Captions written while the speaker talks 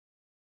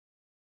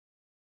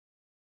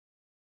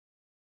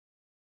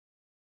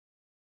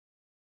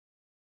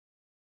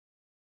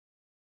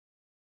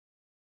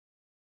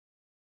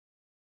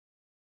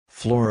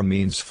Flora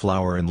means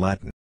flower in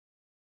Latin.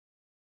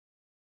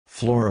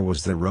 Flora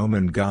was the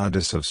Roman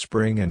goddess of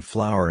spring and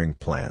flowering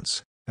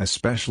plants,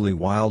 especially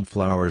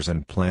wildflowers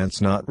and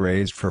plants not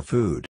raised for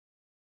food.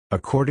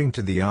 According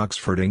to the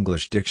Oxford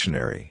English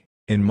Dictionary,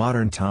 in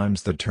modern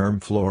times the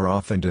term flora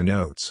often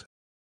denotes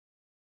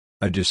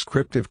a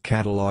descriptive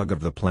catalogue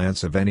of the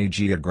plants of any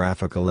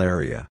geographical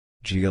area,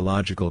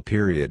 geological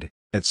period,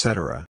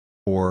 etc.,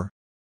 or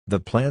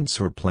the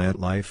plants or plant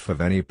life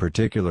of any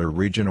particular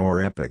region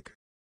or epoch.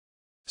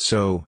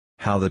 So,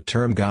 how the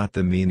term got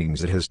the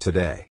meanings it has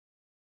today.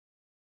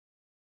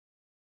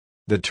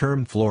 The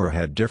term flora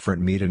had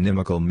different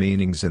metonymical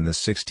meanings in the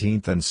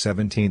 16th and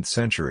 17th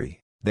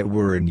century, that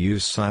were in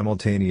use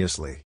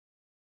simultaneously.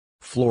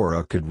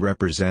 Flora could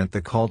represent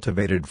the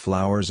cultivated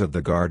flowers of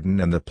the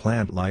garden and the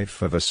plant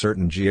life of a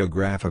certain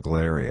geographical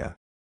area.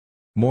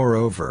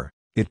 Moreover,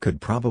 it could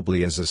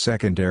probably as a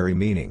secondary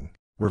meaning,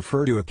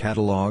 refer to a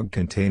catalogue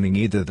containing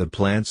either the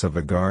plants of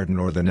a garden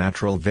or the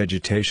natural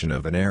vegetation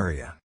of an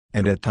area,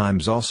 and at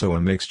times also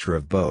a mixture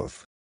of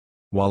both.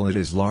 While it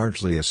is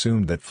largely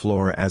assumed that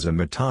flora as a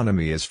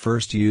metonymy is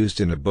first used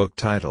in a book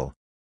title,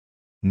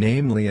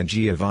 namely in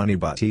Giovanni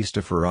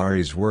Battista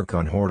Ferrari's work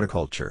on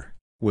horticulture,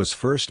 was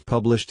first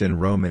published in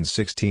Rome in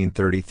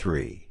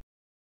 1633.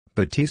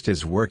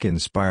 Battista's work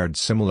inspired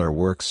similar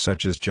works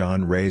such as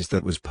John Ray's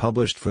that was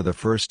published for the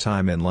first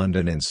time in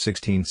London in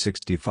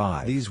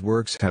 1665. These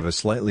works have a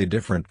slightly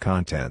different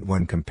content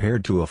when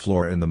compared to a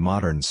flora in the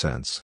modern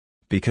sense,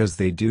 because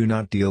they do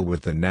not deal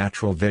with the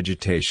natural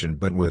vegetation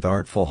but with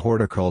artful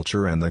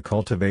horticulture and the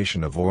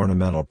cultivation of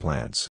ornamental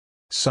plants.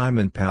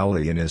 Simon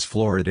Pauli in his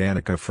Flora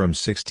Danica from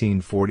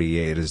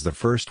 1648 is the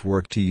first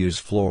work to use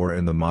flora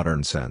in the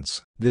modern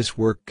sense. This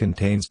work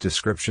contains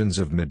descriptions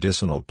of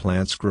medicinal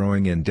plants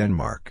growing in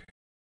Denmark.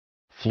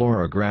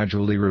 Flora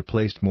gradually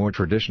replaced more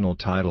traditional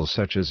titles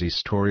such as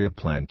Historia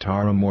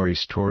Plantarum or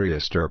Historia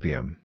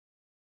Stirpium.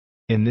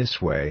 In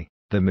this way,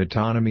 the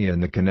metonymy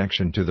and the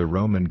connection to the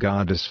Roman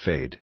goddess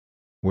fade,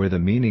 where the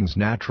meanings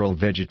natural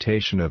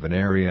vegetation of an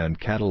area and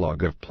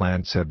catalogue of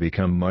plants have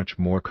become much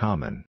more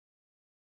common.